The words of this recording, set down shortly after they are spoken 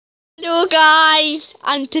Hello guys,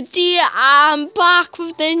 and today I'm back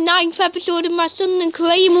with the 9th episode of my Sunderland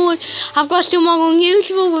career mode. I've got someone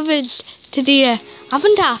unusual with us today,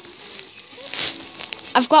 haven't I?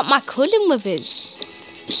 I've got my cousin with us.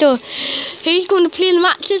 So he's going to play the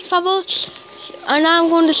matches for us, and I'm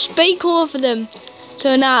going to speak over them.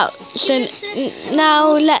 So now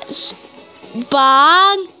let's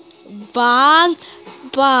bang, bang,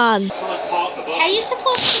 bang. How are you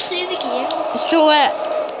supposed to play the game? So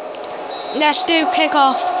let's do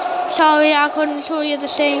kick-off. Sorry, I couldn't show you the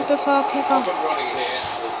scenes before kick-off.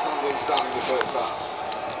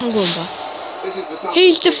 I'm going back.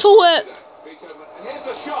 He's the forward.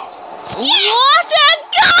 What a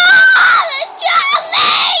goal!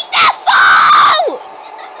 Johnny Defoe!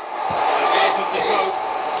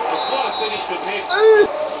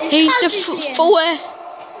 He's the forward.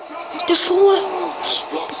 The forward.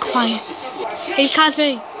 Quiet. He's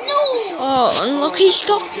Cadbury. No! Oh, unlucky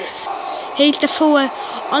stop. He's the forward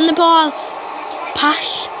on the ball.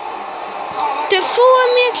 Pass. The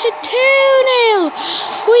forward makes it 2-0.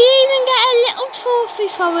 We even get a little trophy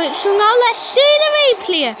for it. So now let's see the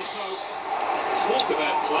replay. Talk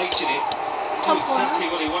about placing it. Top corner. Exactly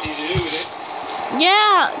what he wanted to do with it.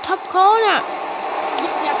 Yeah, top corner.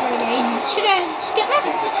 Should I skip it?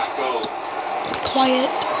 Look at that goal. Quiet.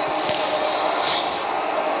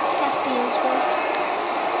 That's Beale's goal.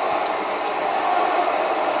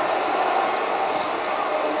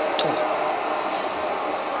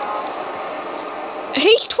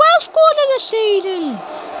 He's 12th goal of the season.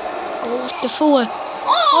 The forward.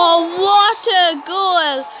 Oh, what a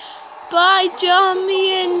goal by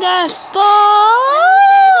Johnny in the ball.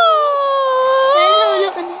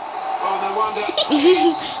 Oh, no wonder.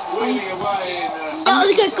 Wheeling away in That was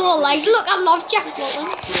a good goal. Like, look, I love Jack Button.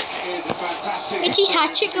 is a fantastic. It's his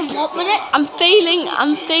hat trick and what with it? I'm feeling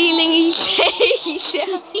his taste.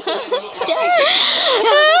 I'm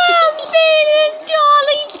feeling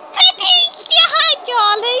Charlie's pretty. Hi,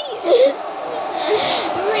 Charlie.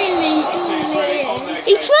 Really good.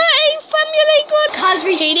 He's 13 Premier League good.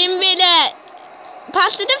 Cadbury. He didn't win it.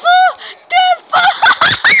 Pass to Defoe. Defoe.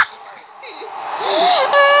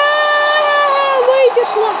 Wait a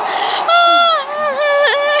minute.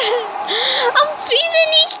 I'm feeling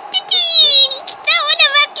his titties. That would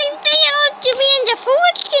have actually failed to be in the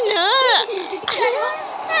forward, you know.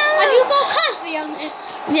 Have you got Cadbury on this?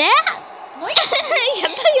 Yeah. What?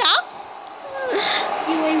 Yes, I am.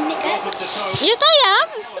 You won't nick it. Yes, I am.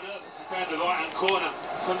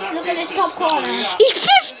 Look at this top corner. He's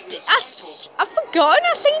 50. I've forgotten.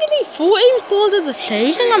 I think he's 14th goal of the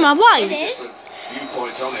season. Am I right? It is.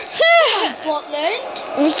 Viewpoint on it. Butland.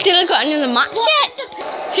 We've still got another match yet.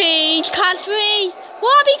 He's Cadbury.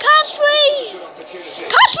 Wobby Cadbury.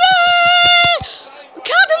 Cadbury!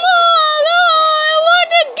 Cadbury! Oh,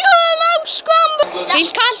 what a goal out scramble.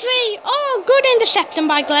 He's Cadbury. Oh, good interception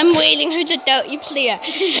by Glenn Wheeling, who's a dirty player.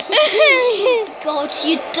 God,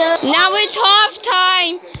 you do. Now it's half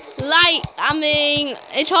time.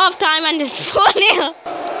 It's half time and it's 4-0.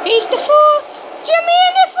 He's the four. Jimmy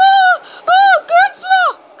in the four. Oh, good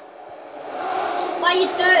block. Why are you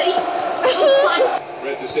dirty?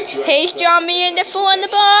 Read the situation. He's Johnny in the four on the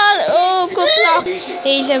ball. Oh, good block.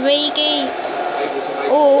 He's a Rigi.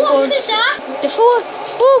 Oh, What good. is that? The four.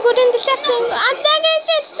 Oh, good interception. And then it's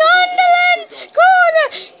a Sunderland corner.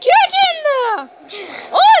 Get in there.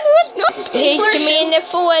 Oh, no, it's not. He's Jimmy in the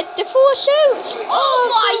four. The four shoots. Oh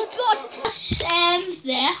my God.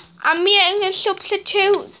 There. I'm making a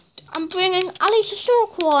substitute. I'm bringing Ali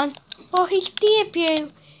Sissoko on for his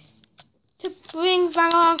debut to bring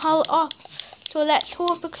Van Arnholt off. So let's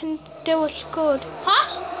hope it can do us good.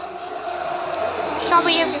 Pass.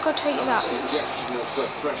 Sorry if you could take that. Injection of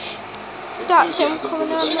fresh. That's him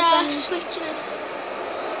coming on the bench. Switch it.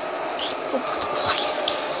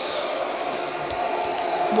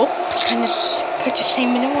 Whoops, kind of could just say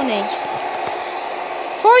minute one age.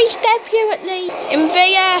 For his debut at least.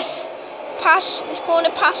 Invia. Pass, he's going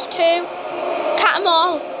to pass to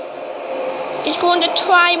Catamol. He's going to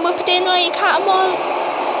try and whip it in like Catamol.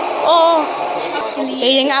 Oh,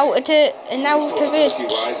 heading out of it.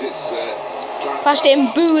 Passed it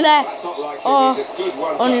in Bula. Oh,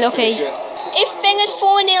 unlucky. If fingers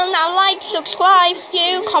 4-0 now, like, subscribe,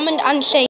 view, comment and say.